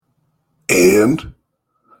And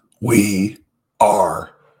we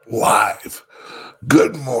are live.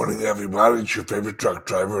 Good morning, everybody. It's your favorite truck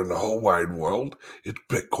driver in the whole wide world. It's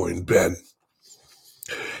Bitcoin Ben.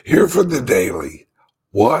 Here for the daily.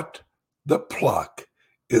 What the pluck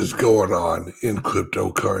is going on in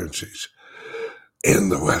cryptocurrencies and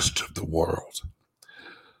the rest of the world?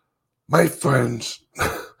 My friends,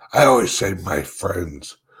 I always say my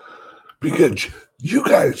friends, because you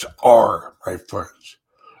guys are my friends.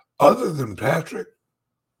 Other than Patrick,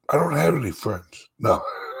 I don't have any friends. No.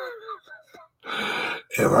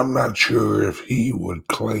 And I'm not sure if he would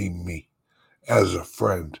claim me as a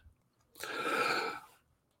friend.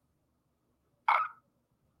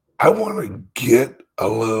 I want to get a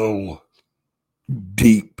little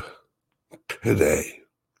deep today.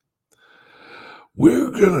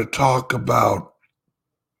 We're going to talk about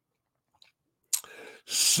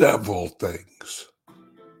several things.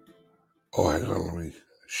 Oh, hang on, let me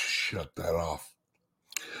shut that off.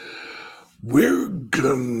 We are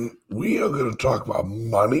going to talk about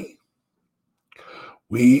money.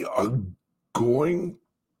 We are going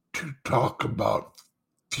to talk about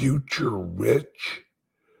future rich.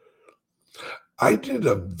 I did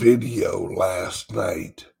a video last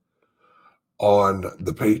night on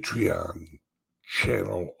the Patreon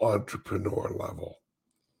channel, Entrepreneur Level.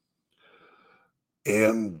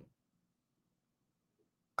 And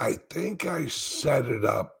I think I set it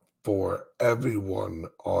up for everyone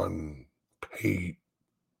on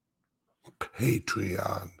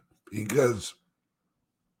Patreon because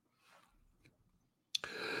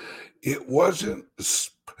it wasn't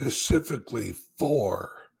specifically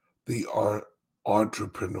for the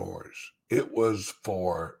entrepreneurs. It was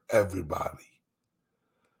for everybody.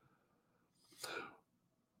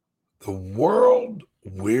 The world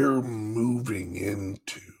we're moving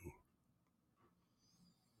into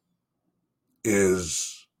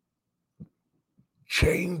is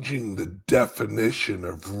changing the definition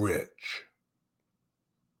of rich.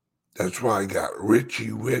 That's why I got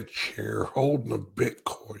Richie Rich here holding a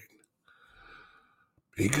Bitcoin.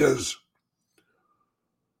 Because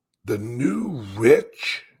the new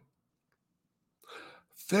rich,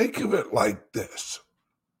 think of it like this.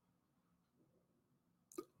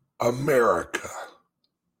 America,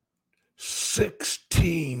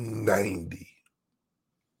 1690.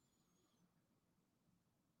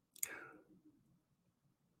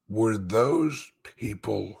 Were those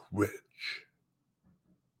people rich?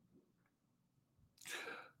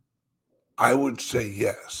 I would say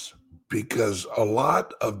yes, because a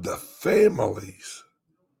lot of the families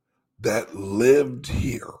that lived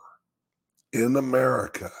here in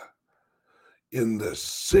America in the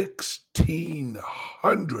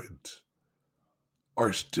 1600s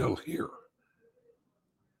are still here.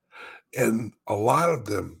 And a lot of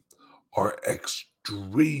them are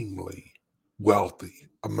extremely wealthy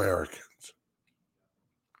Americans.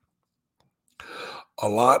 A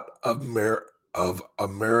lot of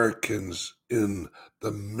Americans in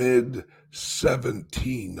the mid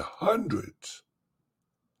 1700s,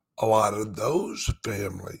 a lot of those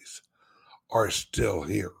families are still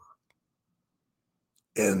here.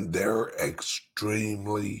 And they're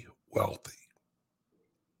extremely wealthy.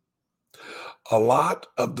 A lot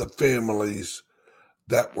of the families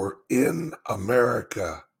that were in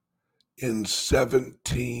America in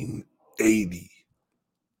 1780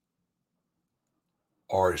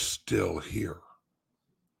 are still here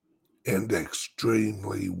and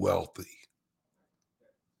extremely wealthy.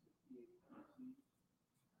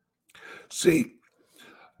 See,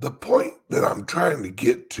 the point that I'm trying to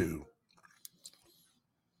get to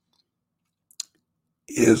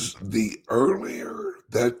is the earlier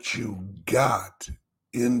that you got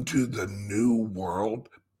into the new world,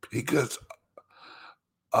 because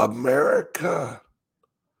America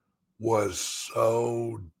was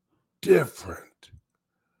so different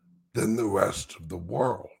than the rest of the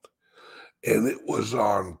world. And it was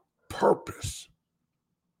on purpose.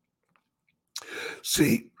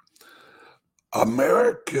 See,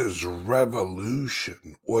 America's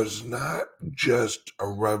revolution was not just a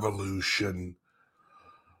revolution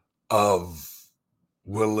of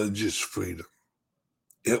religious freedom.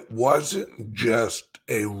 It wasn't just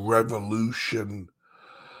a revolution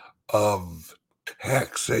of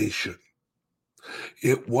taxation.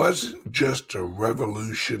 It wasn't just a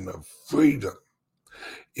revolution of freedom.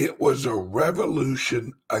 It was a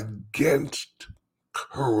revolution against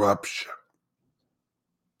corruption.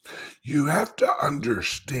 You have to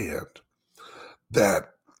understand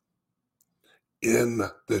that in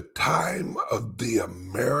the time of the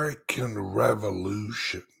American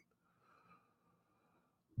Revolution,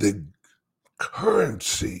 the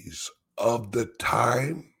currencies of the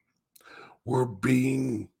time were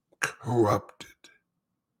being corrupted.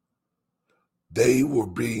 They were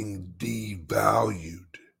being devalued.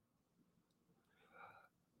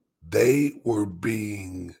 They were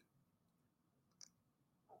being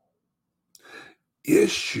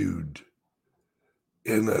issued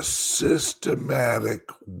in a systematic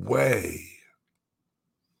way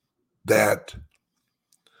that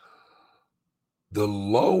the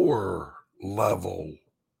lower level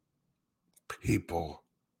people,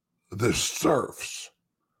 the serfs,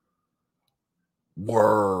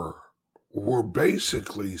 were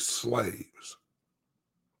basically slaves.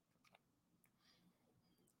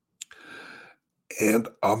 And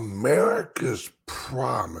America's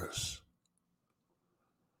promise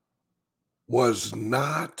was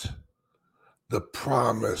not the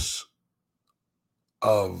promise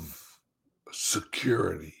of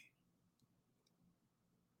security.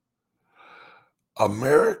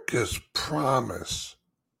 America's promise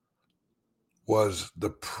was the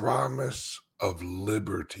promise of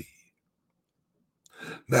liberty.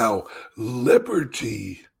 Now,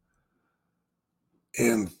 liberty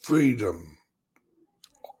and freedom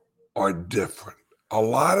are different. A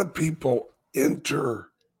lot of people interchange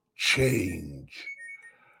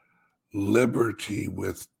liberty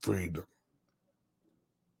with freedom.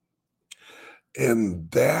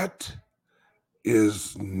 And that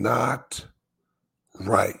is not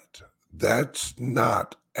right. That's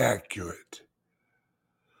not accurate.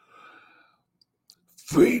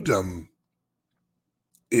 Freedom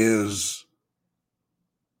is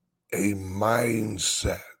a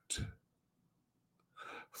mindset.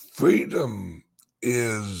 Freedom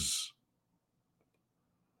is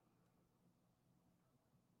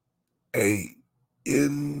a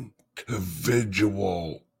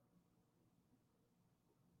individual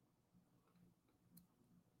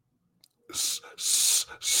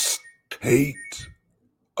state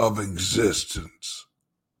of existence,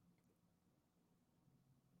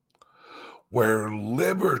 where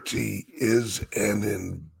liberty is an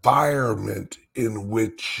environment in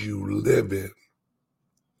which you live in.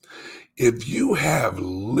 If you have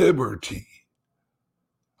liberty,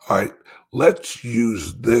 all right, let's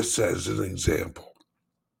use this as an example.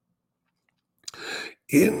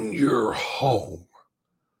 In your home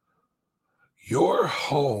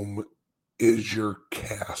is your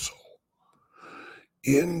castle.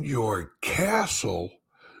 In your castle,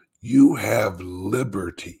 you have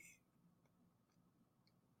liberty,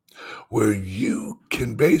 where you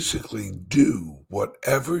can basically do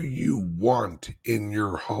whatever you want in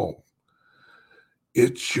your home.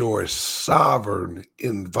 It's your sovereign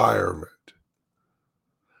environment.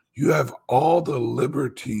 You have all the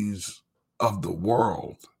liberties of the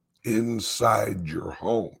world inside your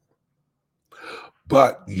home.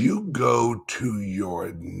 But you go to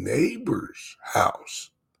your neighbor's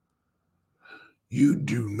house, you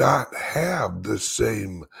do not have the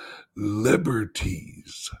same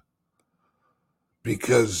liberties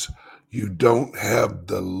because you don't have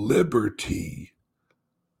the liberty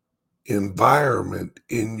environment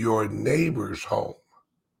in your neighbor's home.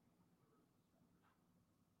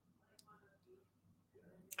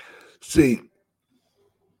 See,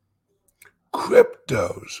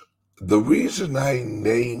 cryptos, the reason I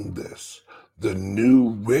named this the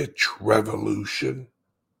New Rich Revolution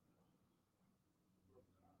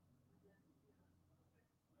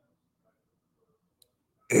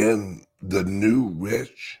and the New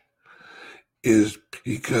Rich is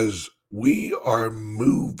because we are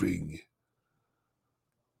moving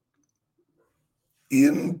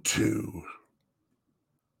into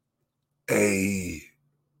a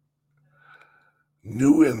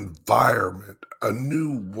new environment, a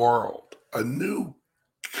new world, a new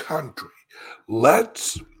country.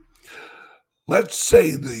 Let's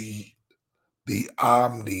say the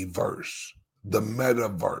omniverse, the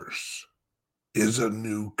metaverse is a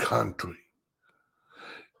new country.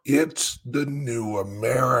 It's the new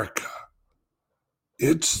America.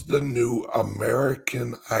 It's the new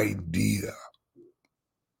American idea.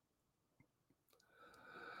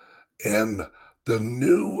 And the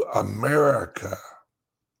new America,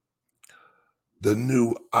 the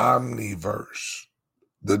new omniverse,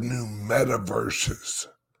 the new metaverses,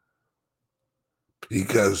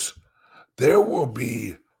 because there will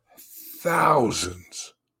be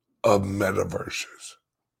thousands of metaverses.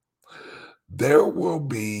 There will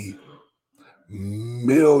be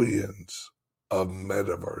millions of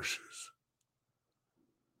metaverses.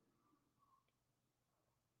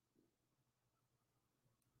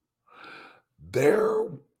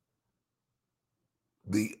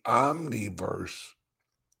 The omniverse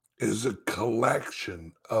is a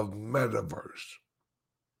collection of metaverse.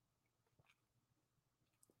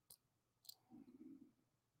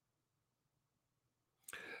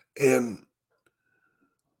 And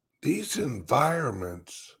these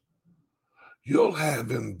environments, you'll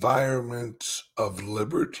have environments of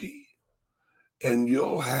liberty and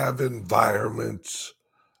you'll have environments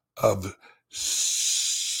of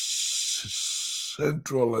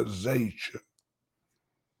centralization.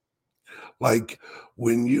 Like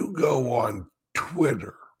when you go on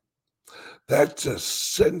Twitter, that's a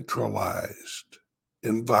centralized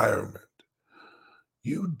environment.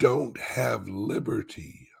 You don't have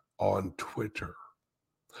liberty on Twitter.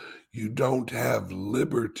 You don't have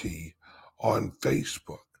liberty on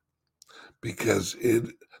Facebook because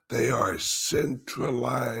they are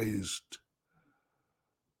centralized.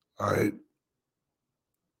 All right.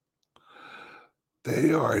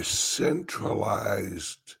 They are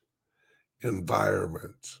centralized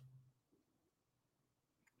environments.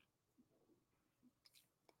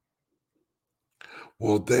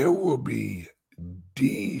 Well, there will be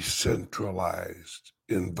decentralized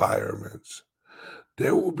environments.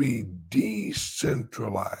 There will be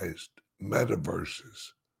decentralized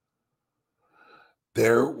metaverses.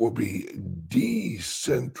 There will be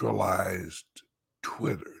decentralized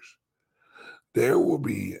Twitters. There will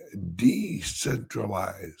be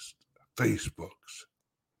decentralized Facebooks.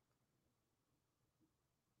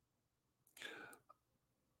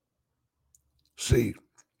 See,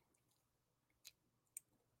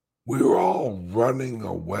 we're all running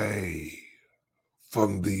away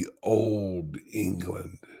from the old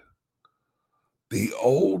England. The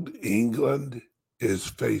old England is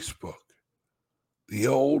Facebook. The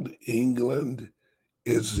old England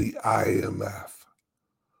is the IMF.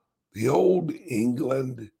 The old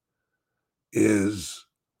England is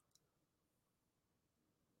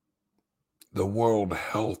the World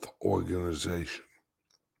Health Organization.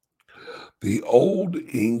 The old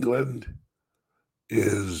England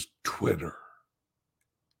is Twitter.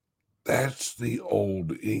 That's the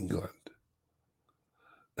old England.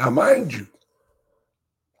 Now, mind you,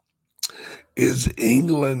 is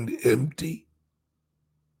England empty?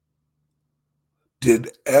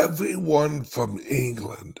 Did everyone from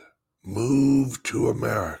England move to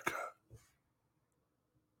America?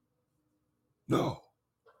 No.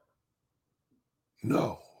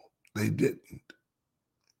 No, they didn't.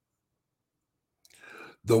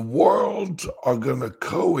 The worlds are going to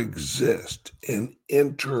coexist and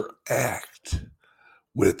interact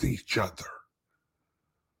with each other.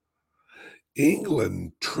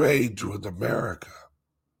 England trades with America.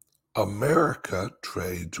 America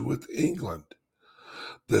trades with England.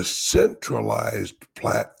 The centralized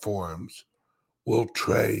platforms will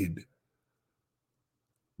trade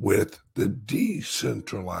with the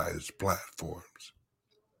decentralized platforms.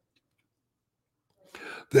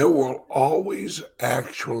 There will always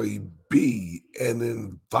actually be an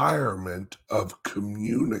environment of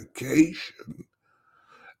communication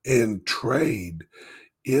and trade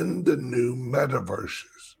in the new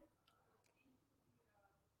metaverses.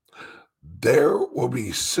 There will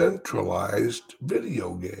be centralized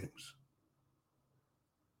video games.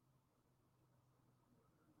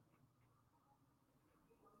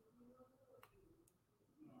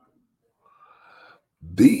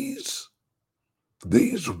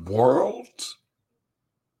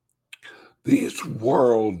 These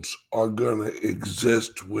worlds are going to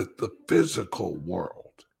exist with the physical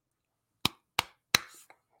world,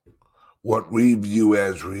 what we view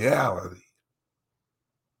as reality.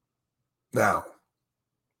 Now,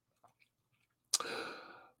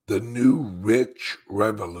 the new rich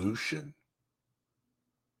revolution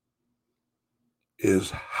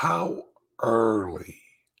is how early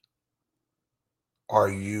are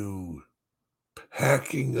you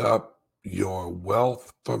packing up your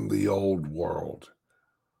wealth from the old world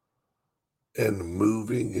and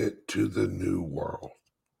moving it to the new world.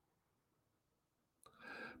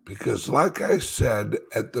 Because like I said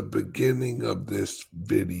at the beginning of this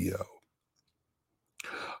video,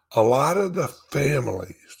 a lot of the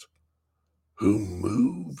families who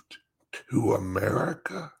moved to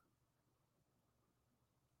America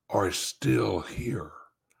are still here.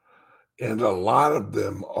 And a lot of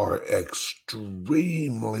them are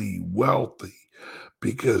extremely wealthy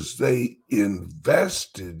because they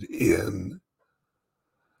invested in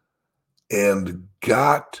and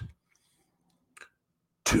got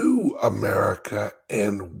to America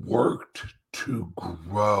and worked to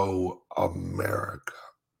grow America.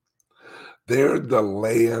 They're the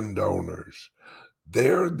landowners.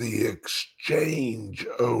 They're the exchange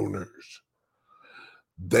owners.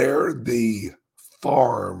 They're the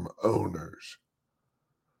farm owners.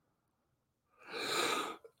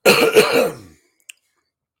 A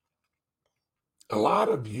lot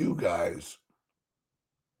of you guys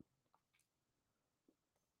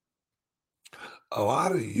A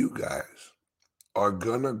lot of you guys are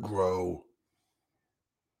going to grow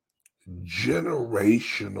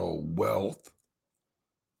generational wealth,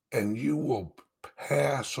 and you will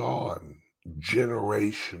pass on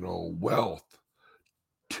generational wealth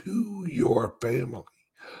to your family.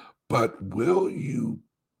 But will you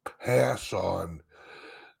pass on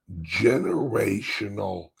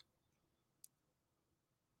generational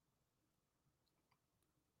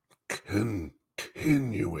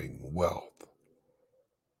continuing wealth?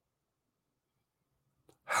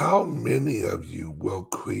 How many of you will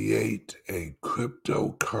create a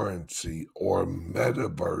cryptocurrency or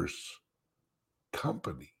metaverse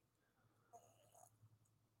company?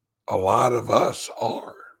 A lot of us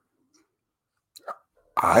are.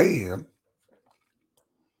 I am.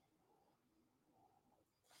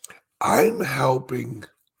 I'm helping,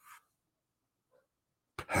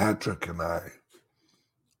 Patrick and I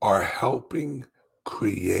are helping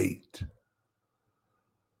create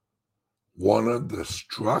one of the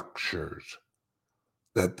structures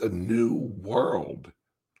that the new world,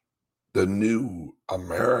 the new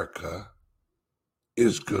America,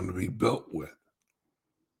 is going to be built with: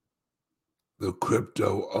 the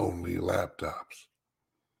crypto only laptops.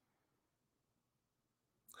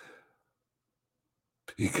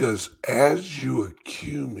 Because as you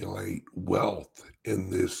accumulate wealth in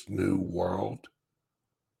this new world,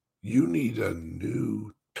 you need a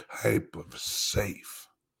new type of safe.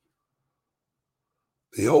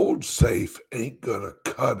 The old safe ain't going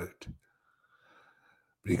to cut it,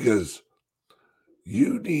 because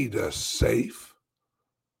you need a safe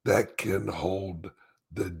that can hold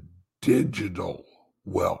the digital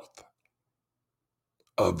wealth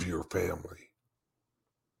of your family.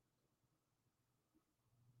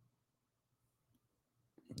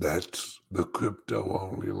 That's the crypto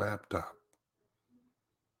only laptop.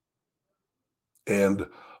 And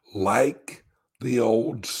like the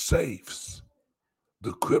old safes,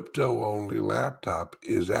 the crypto only laptop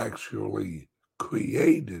is actually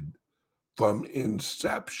created from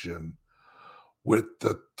inception with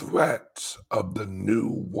the threats of the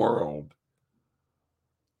new world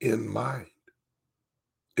in mind.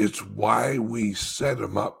 It's why we set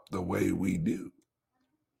them up the way we do.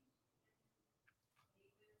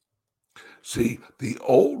 See, the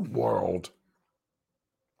old world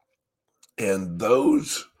and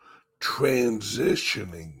those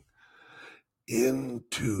transitioning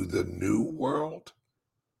into the new world,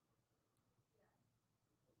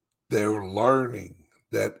 they're learning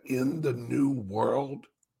that in the new world,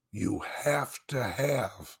 you have to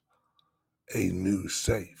have a new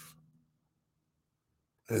safe.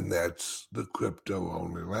 And that's the crypto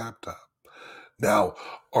only laptop. Now,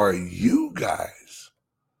 are you guys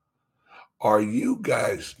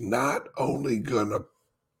not only going to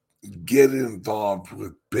get involved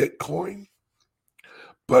with Bitcoin,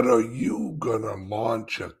 but are you going to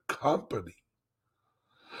launch a company?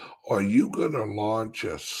 Are you going to launch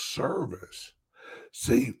a service?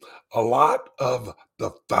 See, a lot of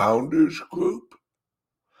the founders group,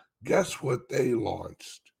 guess what they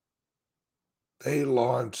launched? They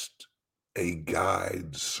launched a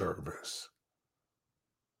guide service.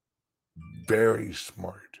 Very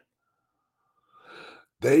smart.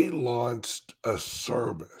 They launched a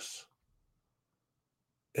service,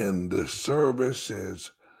 and the service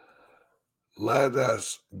is, let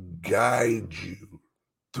us guide you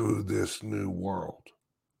through this new world.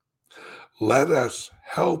 Let us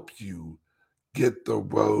help you get the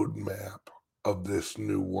roadmap of this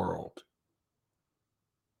new world.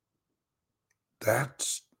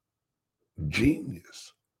 That's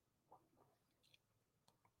genius.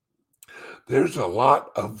 There's a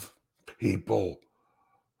lot of people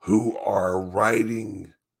who are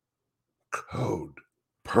writing code.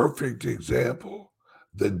 Perfect example,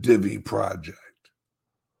 the Divi Project.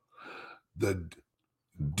 The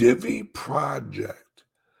Divi Project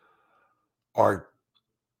are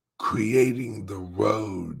creating the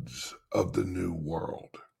roads of the new world.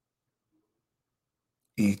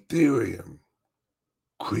 Ethereum,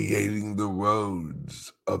 creating the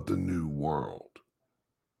roads of the new world.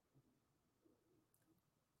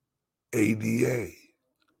 ADA,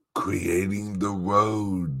 creating the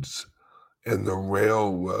roads and the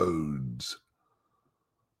railroads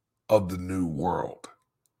of the new world,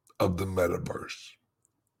 of the metaverse,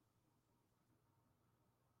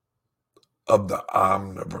 of the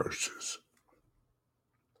omniverses.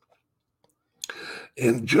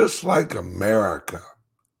 And just like America,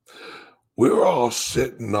 we're all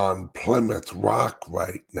sitting on Plymouth Rock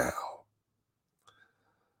right now.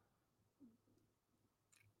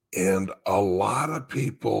 And a lot of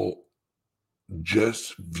people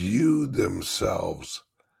just view themselves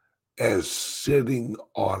as sitting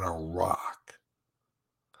on a rock,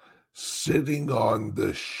 sitting on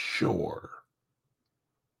the shore.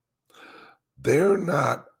 They're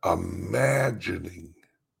not imagining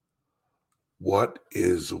what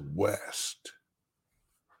is West.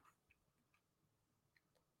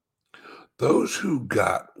 Those who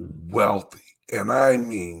got wealthy, and I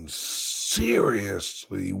mean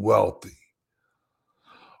seriously wealthy,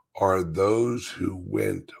 are those who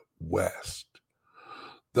went west.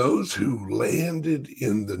 Those who landed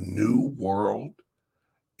in the New World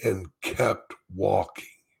and kept walking,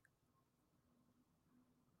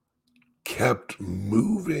 kept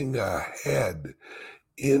moving ahead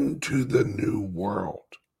into the New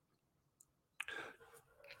World,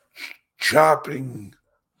 chopping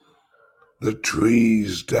the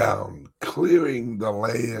trees down, clearing the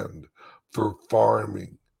land for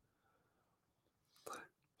farming,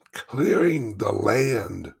 clearing the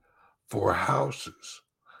land for houses,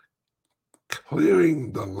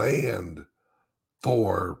 clearing the land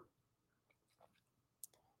for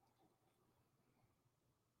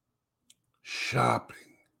shopping,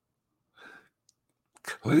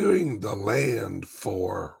 clearing the land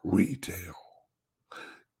for retail,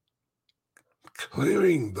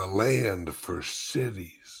 clearing the land for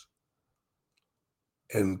cities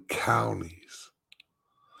and counties,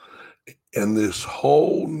 and this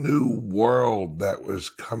whole new world that was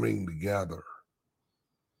coming together.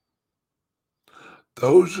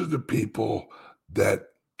 Those are the people that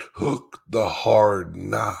took the hard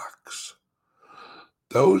knocks.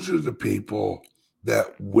 Those are the people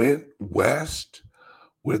that went west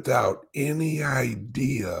without any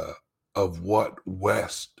idea of what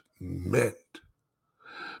West meant,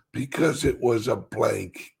 because it was a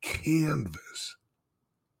blank canvas.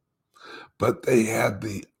 But they had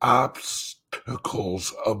the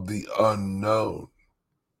obstacles of the unknown.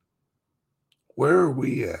 Where are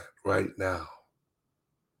we at right now?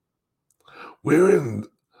 We're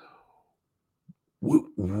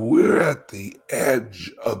at the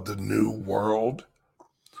edge of the new world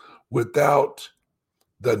without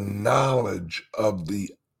the knowledge of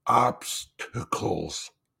the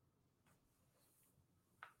obstacles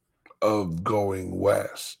of going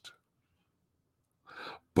west.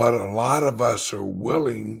 But a lot of us are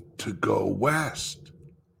willing to go west.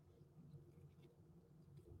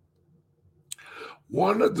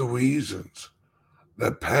 One of the reasons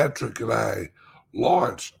that Patrick and I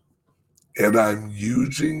launched, and I'm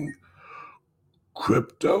using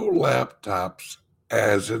crypto laptops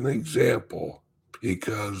as an example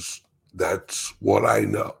because that's what I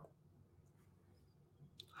know.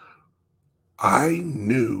 I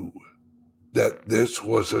knew that this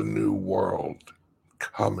was a new world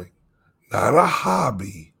coming, not a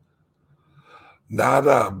hobby, not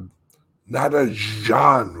a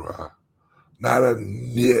genre, not a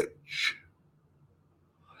niche.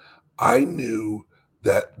 I knew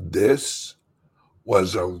that this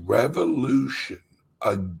was a revolution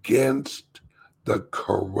against the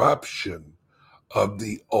corruption of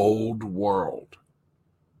the old world.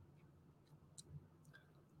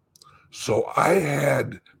 So I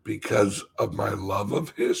had, because of my love of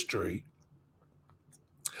history,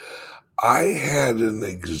 I had an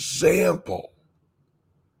example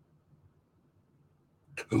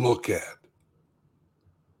to look at.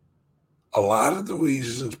 A lot of the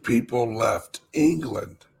reasons people left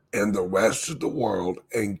England and the rest of the world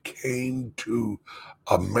and came to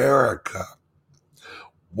America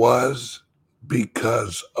was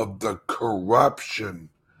because of the corruption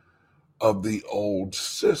of the old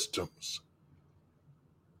systems.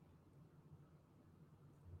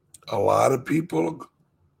 A lot of people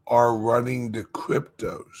are running to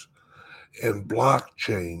cryptos and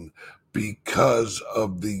blockchain because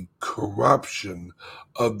of the corruption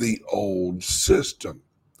of the old system.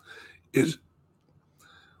 It's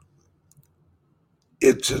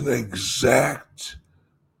an exact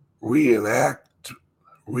reenactment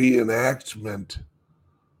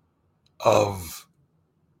of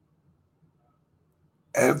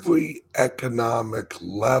every economic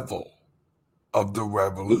level of the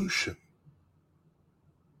revolution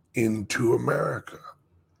into America.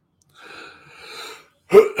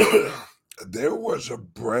 There was a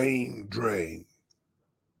brain drain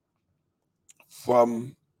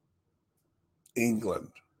from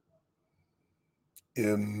England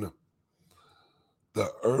in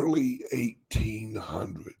the early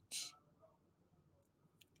 1800s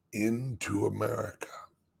into America.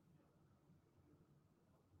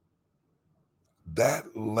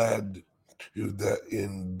 That led to the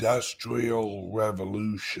Industrial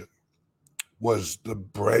Revolution, was the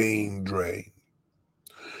brain drain.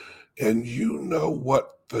 And you know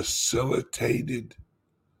what facilitated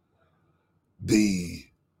the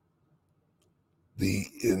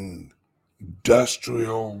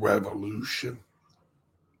Industrial Revolution,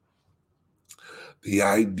 the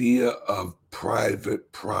idea of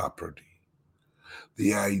private property,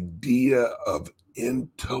 the idea of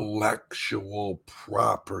intellectual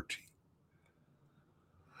property,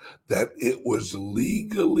 that it was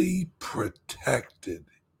legally protected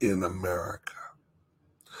in America,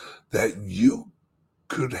 that you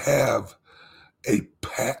could have a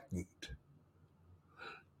patent,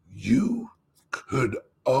 you could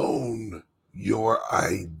own your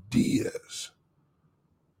ideas,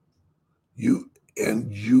 you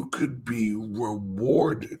could be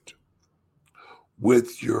rewarded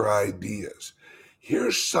with your ideas.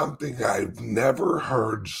 Here's something I've never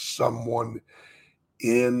heard someone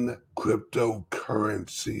in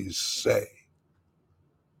cryptocurrencies say.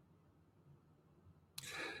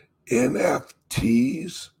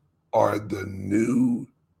 NFTs are the new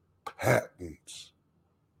patents.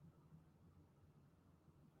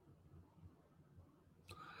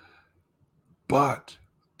 But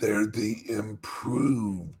they're the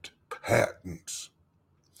improved patents,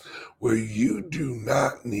 where you do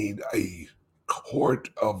not need a court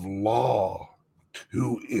of law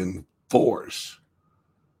to enforce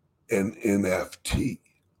an NFT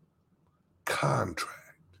contract.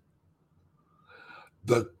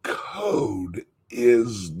 The code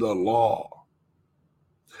is the law.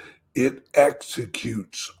 It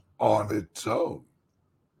executes on its own.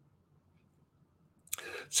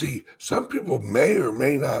 See, some people may or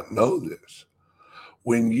may not know this.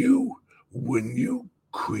 When you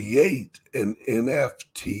create an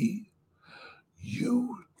NFT,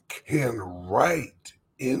 you can write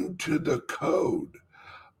into the code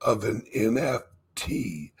of an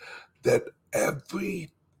NFT that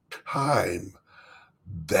every time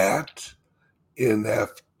that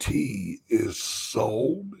NFT is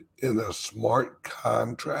sold in a smart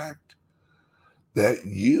contract, that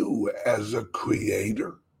you as a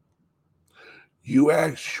creator, you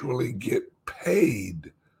actually get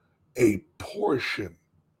paid a portion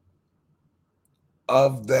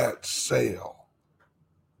of that sale.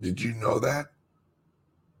 Did you know that?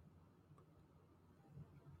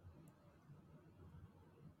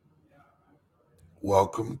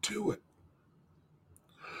 Welcome to it.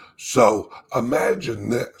 So imagine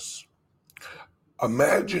this.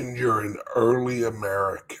 Imagine you're an early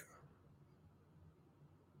American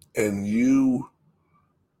and you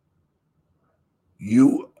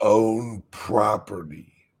own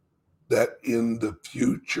property that in the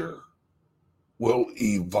future will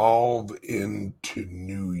evolve into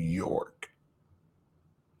New York.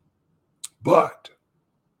 But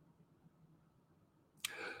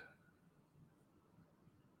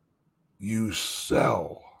you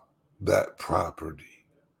sell that property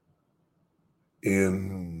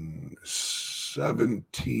in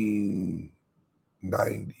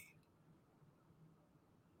 1790.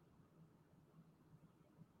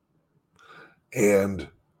 And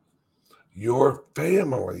your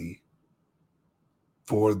family,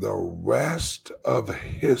 for the rest of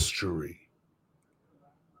history,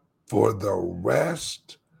 for the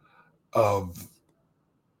rest of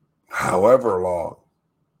however long,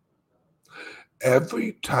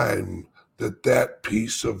 every time that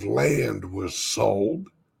piece of land was sold,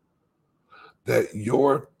 that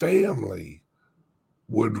your family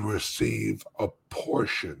would receive a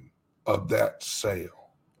portion of that sale.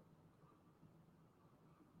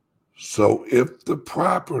 So if the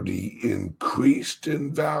property increased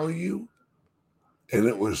in value and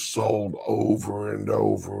it was sold over and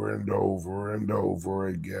over and over and over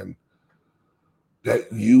again,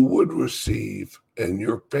 that you would receive and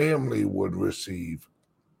your family would receive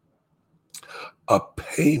a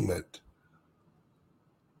payment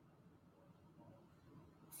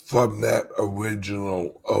from that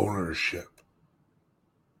original ownership.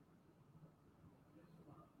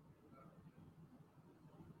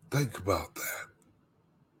 Think about that.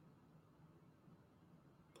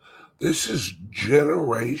 This is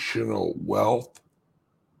generational wealth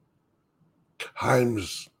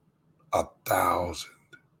times 1,000.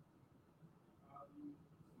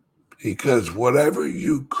 Because whatever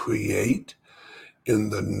you create in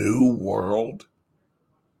the new world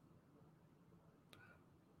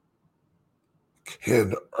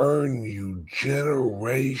can earn you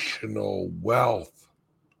generational wealth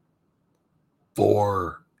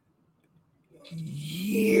for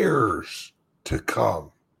years to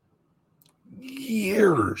come.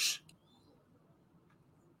 Years.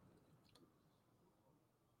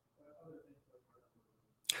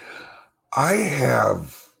 I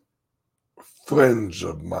have friends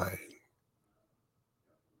of mine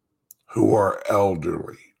who are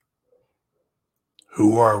elderly,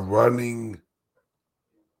 who are running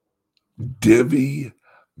Divi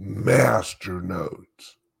master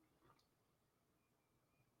nodes.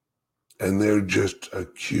 And they're just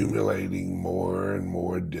accumulating more and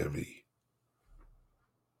more Divi.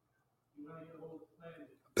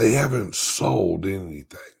 They haven't sold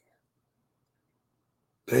anything.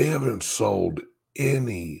 They haven't sold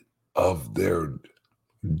any of their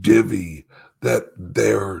Divi that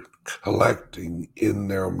they're collecting in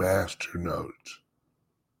their master nodes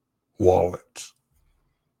wallets.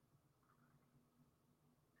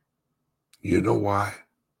 You know why?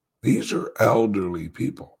 These are elderly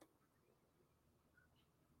people.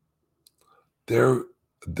 They're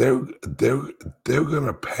going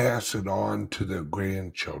to pass it on to their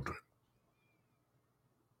grandchildren.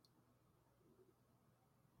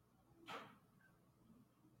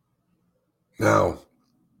 Now,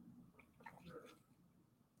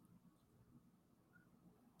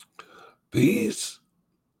 these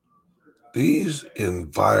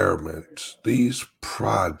environments, these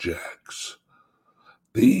projects,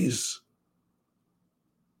 these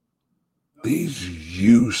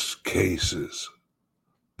use cases,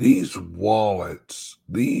 these wallets,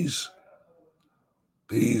 these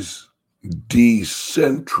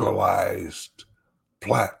decentralized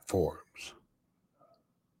platforms.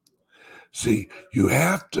 See, you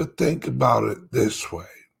have to think about it this way.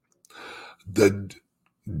 The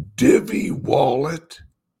Divi wallet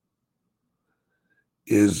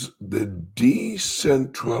is the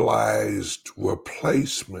decentralized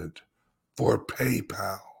replacement for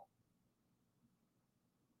PayPal.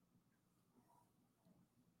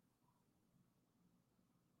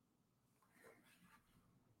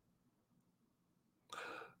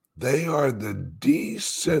 They are the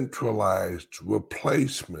decentralized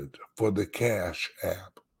replacement for the Cash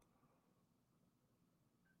App.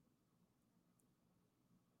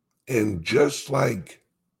 And just like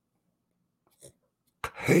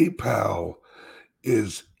PayPal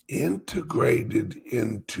is integrated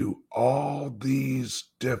into all these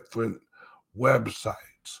different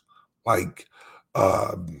websites, like,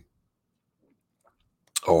 oh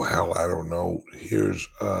hell, I don't know. Here's,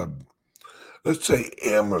 let's say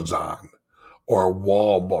Amazon or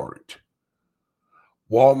Walmart.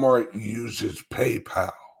 Walmart uses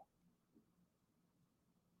PayPal.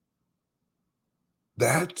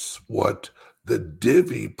 That's what the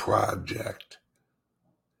Divi project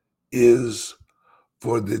is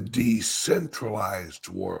for the decentralized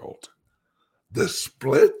world. The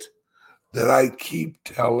split that I keep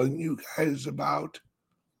telling you guys about.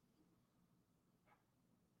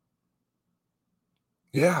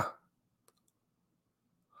 Yeah.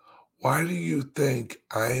 Why do you think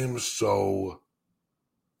I am so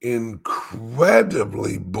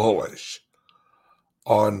incredibly bullish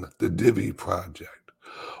on the Divi project?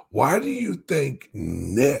 Why do you think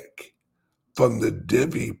Nick from the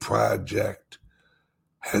Divi project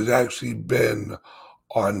has actually been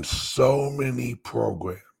on so many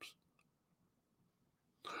programs?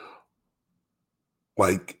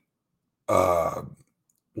 Like,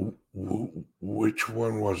 which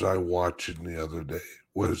one was I watching the other day?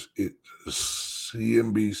 Was it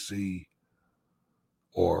CNBC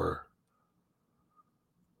or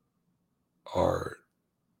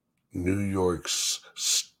New York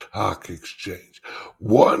Stock Exchange?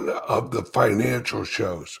 One of the financial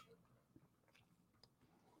shows.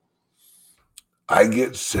 I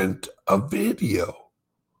get sent a video,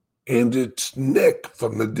 and it's Nick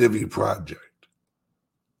from the Divi project.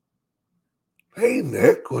 Hey,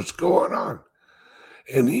 Nick, what's going on?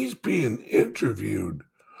 And he's being interviewed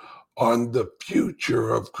on the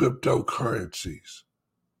future of cryptocurrencies.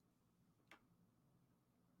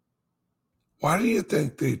 Why do you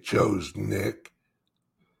think they chose Nick,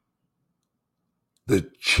 the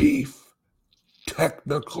chief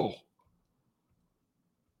technical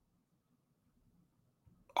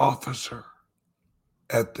officer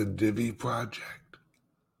at the Divi project?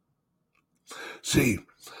 See,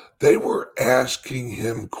 they were asking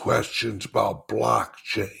him questions about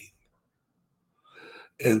blockchain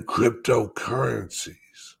and cryptocurrencies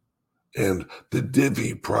and the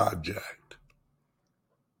Divi project.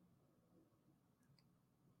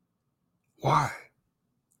 Why?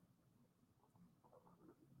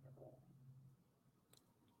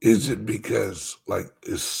 Is it because, like,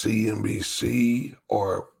 is CNBC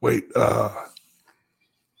or wait,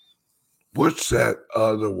 what's that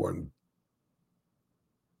other one?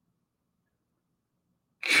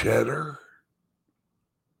 Cheddar?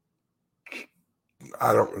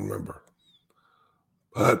 I don't remember.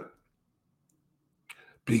 But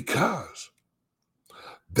because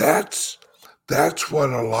that's what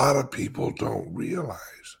a lot of people don't realize.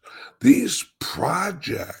 These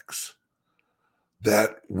projects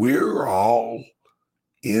that we're all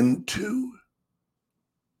into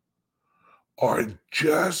are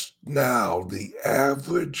just now the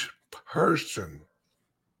average person.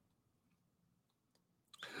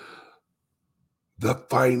 The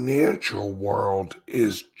financial world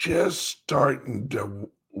is just starting to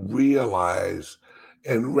realize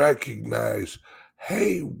and recognize,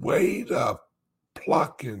 hey, wait a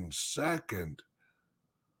plucking second.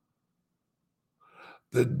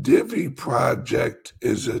 The Divi project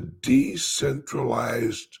is a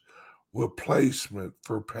decentralized replacement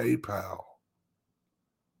for PayPal.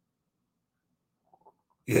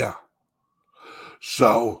 Yeah.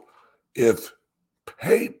 So if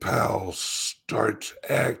PayPal starts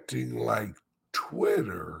acting like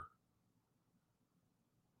Twitter,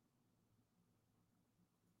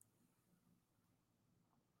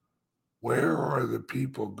 where are the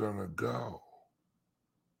people going to go?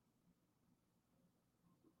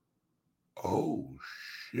 Oh,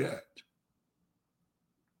 shit.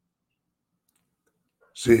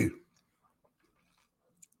 See,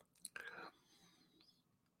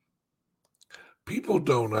 people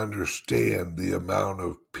don't understand the amount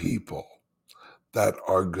of people that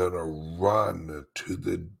are going to run to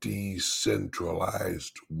the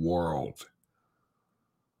decentralized world.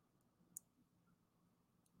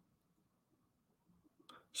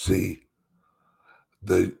 See,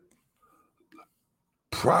 the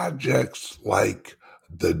projects like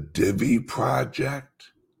the Divi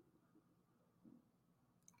project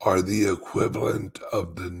are the equivalent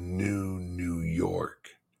of the new New York,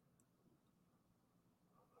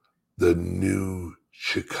 the new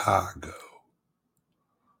Chicago,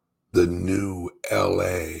 the new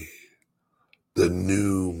LA, the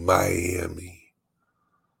new Miami.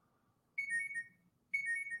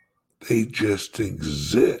 They just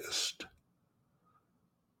exist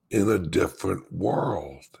in a different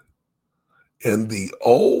world. And the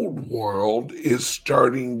old world is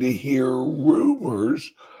starting to hear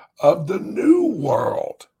rumors of the new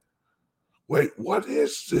world. Wait, what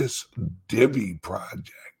is this Divi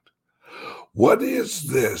project? What is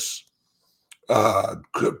this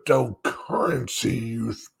cryptocurrency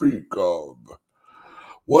you speak of?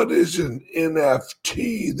 What is an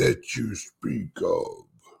NFT that you speak of?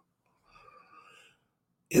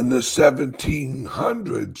 In the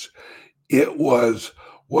 1700s, it was,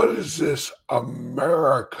 what is this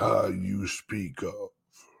America you speak of?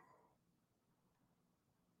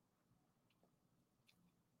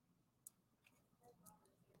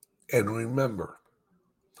 And remember,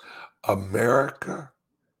 America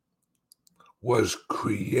was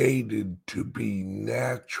created to be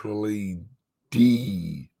naturally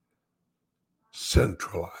decentralized.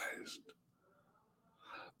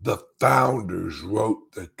 The founders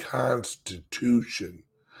wrote the Constitution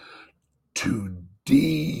to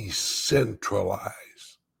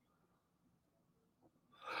decentralize.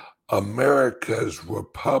 America's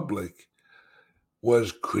republic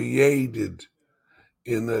was created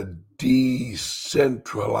in a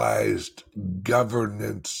decentralized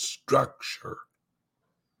governance structure.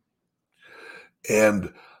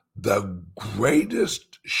 And the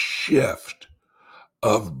greatest shift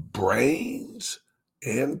of brains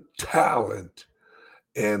and talent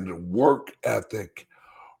and work ethic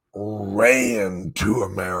ran to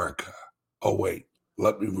America. Oh, wait,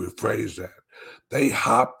 let me rephrase that. They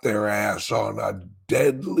hopped their ass on a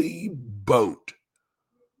deadly boat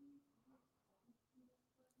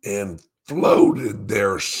and floated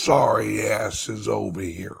their sorry asses over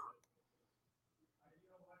here.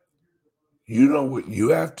 You know what you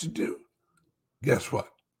have to do? Guess what?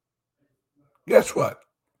 Guess what?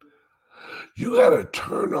 You got to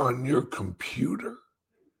turn on your computer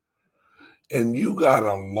and you got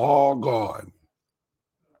to log on.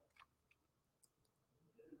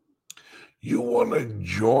 You want to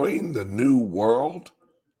join the new world?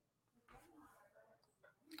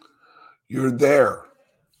 You're there.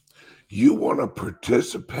 You want to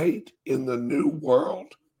participate in the new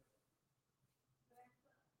world?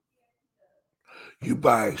 You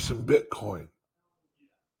buy some Bitcoin.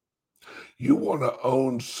 You want to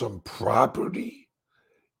own some property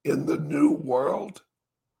in the new world?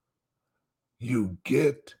 You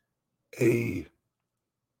get a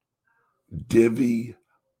Divi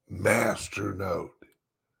masternode.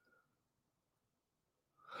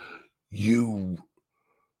 You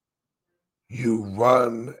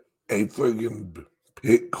run a friggin'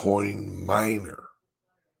 Bitcoin miner.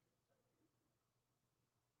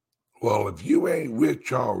 Well, if you ain't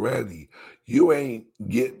rich already, you ain't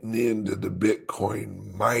getting into the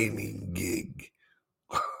Bitcoin mining gig.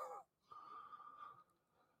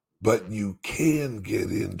 but you can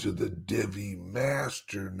get into the Divi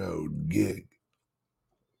Masternode gig.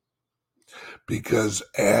 Because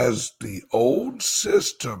as the old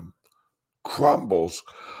system crumbles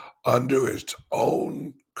under its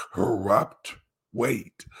own corrupt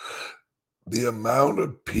weight, the amount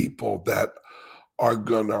of people that are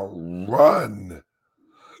going to run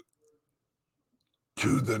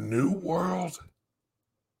to the new world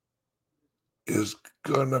is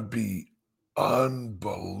going to be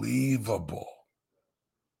unbelievable.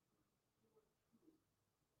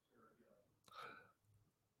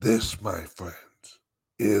 This, my friends,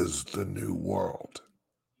 is the new world.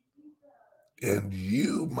 And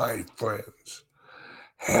you, my friends,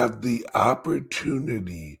 have the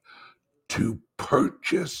opportunity to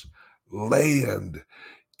purchase land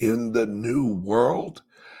in the new world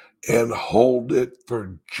and hold it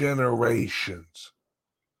for generations.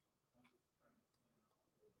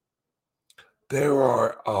 There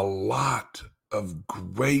are a lot of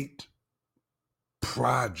great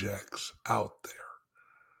projects out there.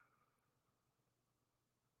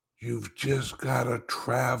 You've just got to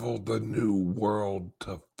travel the new world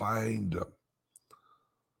to find them.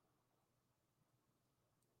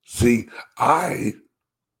 See, I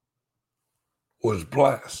was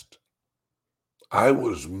blessed. I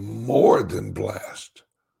was more than blessed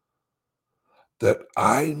that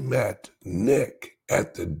I met Nick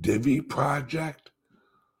at the Divi Project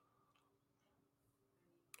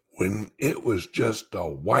when it was just a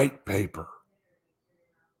white paper.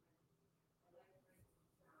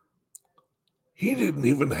 He didn't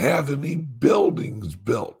even have any buildings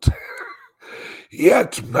built. He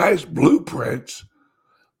had some nice blueprints,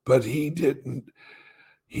 but he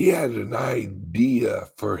had an idea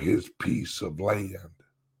for his piece of land.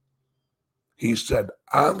 He said,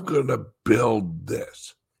 I'm going to build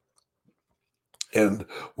this. And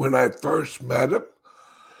when I first met him,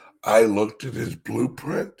 I looked at his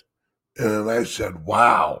blueprint and I said,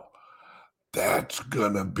 wow, that's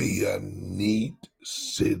going to be a neat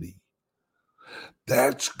city.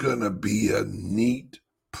 That's going to be a neat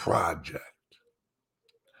project.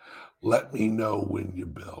 Let me know when you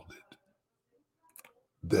build it.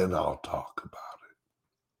 Then I'll talk about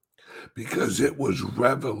it. Because it was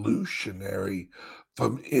revolutionary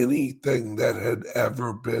from anything that had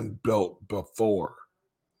ever been built before.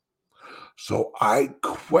 So I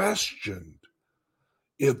questioned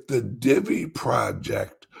if the Divi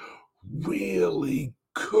Project really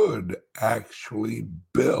could actually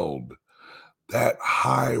build that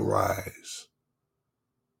high rise,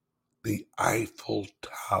 the Eiffel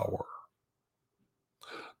Tower,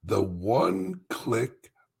 the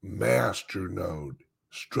one-click masternode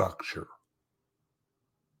structure.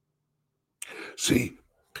 See,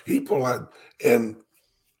 people and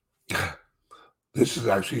this is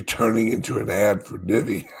actually turning into an ad for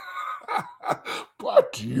Divi,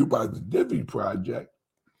 brought to you by the Divi Project.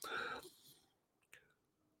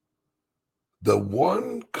 The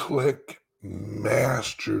one-click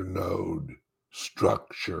masternode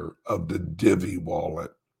structure of the Divi wallet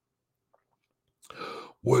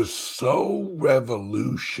was so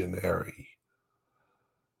revolutionary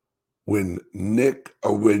when Nick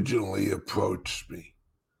originally approached me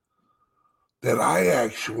that I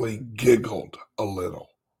actually giggled a little.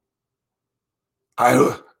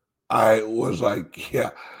 I was like, yeah,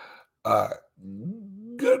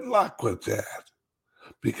 good luck with that.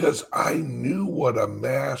 Because I knew what a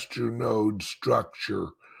masternode structure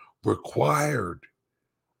required.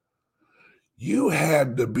 You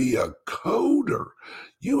had to be a coder.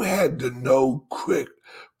 You had to know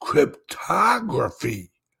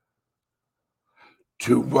cryptography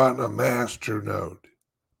to run a masternode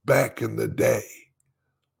back in the day.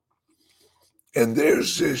 And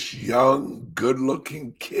there's this young,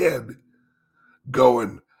 good-looking kid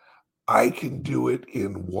going, I can do it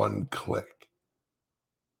in one click.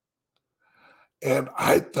 And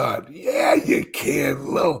I thought, yeah, you can,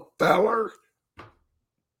 little feller.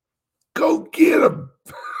 Go get him.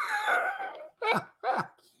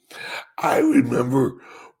 I remember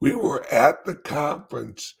we were at the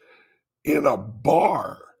conference in a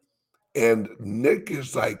bar, and Nick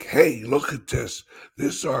is like, hey, look at this.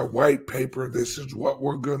 This is our white paper. This is what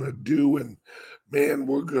we're going to do. And man,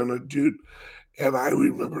 we're going to do. And I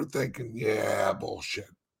remember thinking, yeah, bullshit.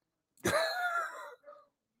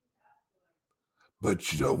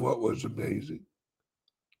 But you know what was amazing?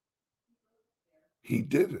 He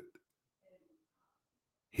did it.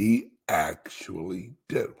 He actually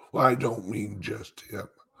did. Well, I don't mean just him.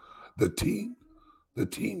 The team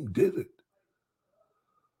did it.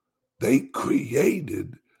 They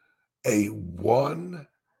created a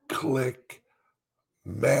one-click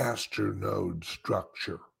masternode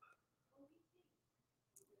structure.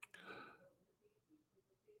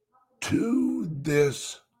 to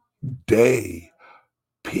this day,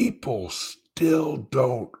 people still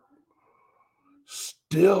don't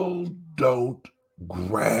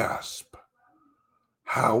grasp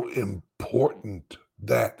how important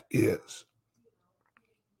that is.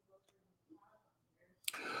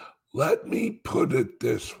 Let me put it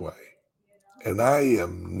this way, and I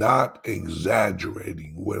am not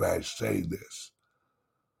exaggerating when I say this.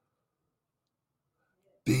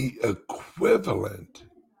 The equivalent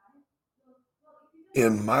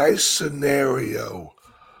in my scenario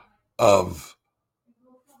of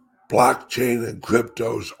blockchain and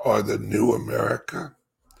cryptos are the new America,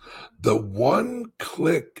 the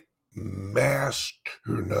one-click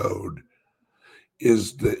masternode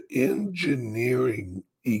is the engineering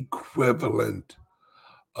equivalent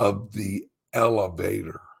of the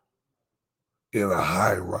elevator in a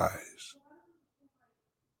high rise.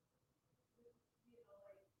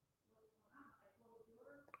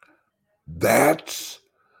 That's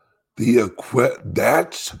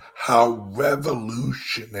that's how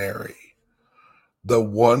revolutionary the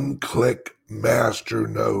one-click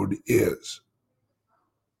masternode is.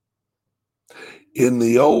 In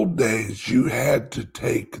the old days, you had to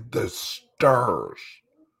take the stairs,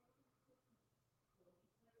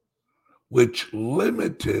 which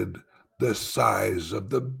limited the size of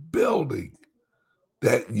the building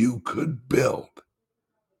that you could build,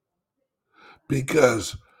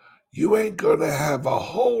 because you ain't going to have a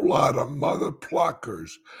whole lot of mother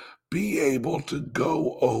pluckers be able to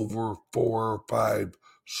go over 4 or 5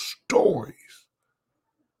 stories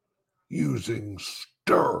using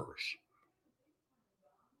stairs.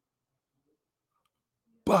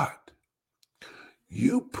 But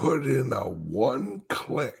you put in a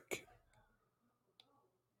one-click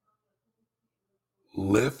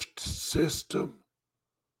lift system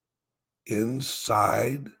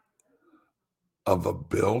inside of a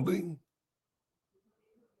building,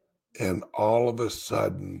 and all of a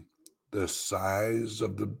sudden, the size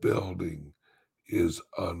of the building is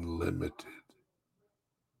unlimited.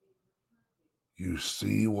 You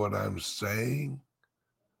see what I'm saying?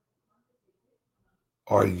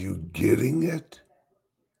 Are you getting it?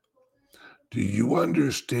 Do you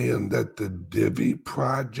understand that the Divi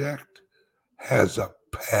project has a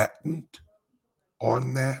patent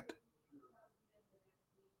on that?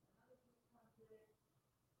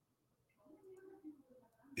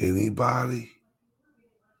 Anybody?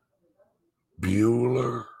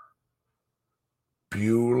 Bueller?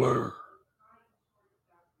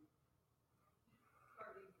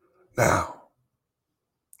 Now,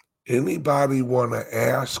 anybody want to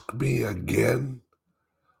ask me again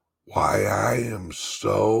why I am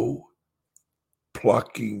so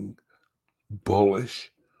plucking bullish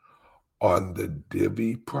on the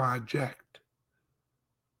Divi project?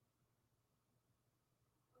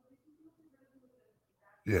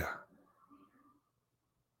 Yeah.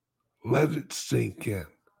 Let it sink in.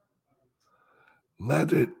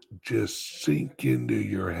 Let it just sink into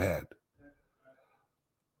your head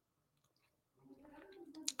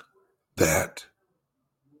that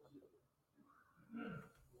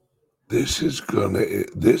this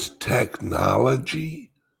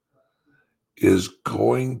technology is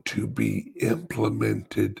going to be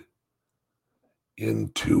implemented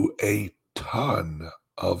into a ton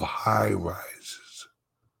of high rises.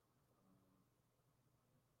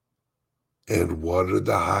 And what are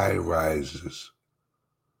the high rises?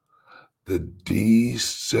 The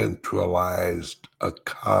decentralized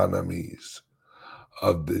economies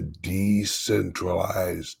of the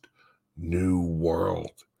decentralized new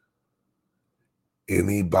world.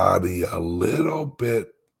 Anybody a little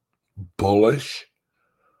bit bullish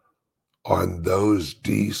on those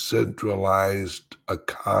decentralized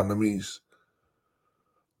economies,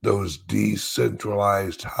 those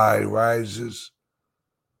decentralized high rises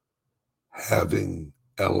having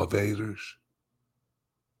elevators?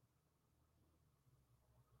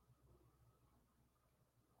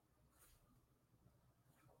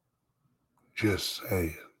 Just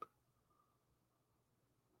saying.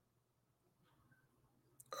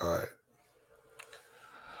 All right.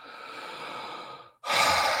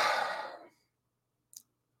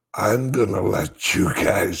 I'm going to let you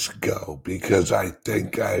guys go because I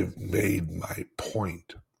think I've made my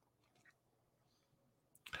point.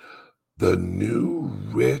 The new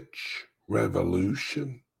rich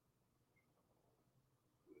revolution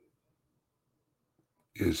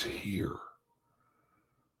is here.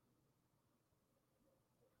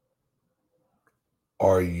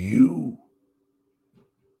 Are you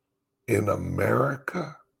in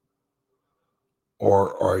America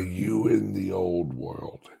or are you in the old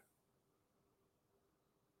world?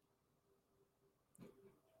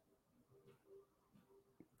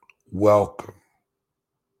 Welcome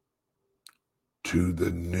to the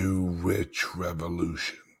new rich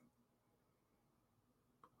revolution.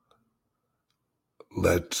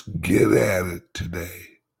 Let's get at it today,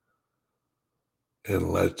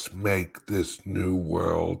 and let's make this new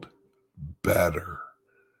world better.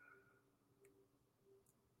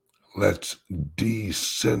 Let's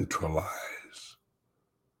decentralize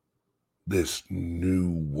this new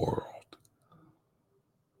world,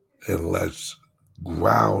 and let's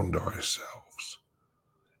ground ourselves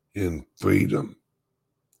in freedom,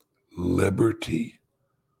 liberty,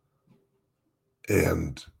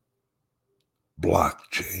 and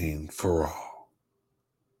blockchain for all.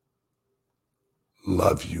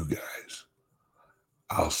 Love you guys.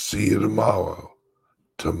 I'll see you tomorrow.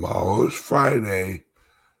 Tomorrow's Friday.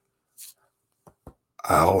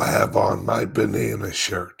 I'll have on my banana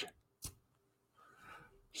shirt.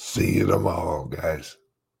 See you tomorrow, guys.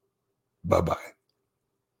 Bye-bye.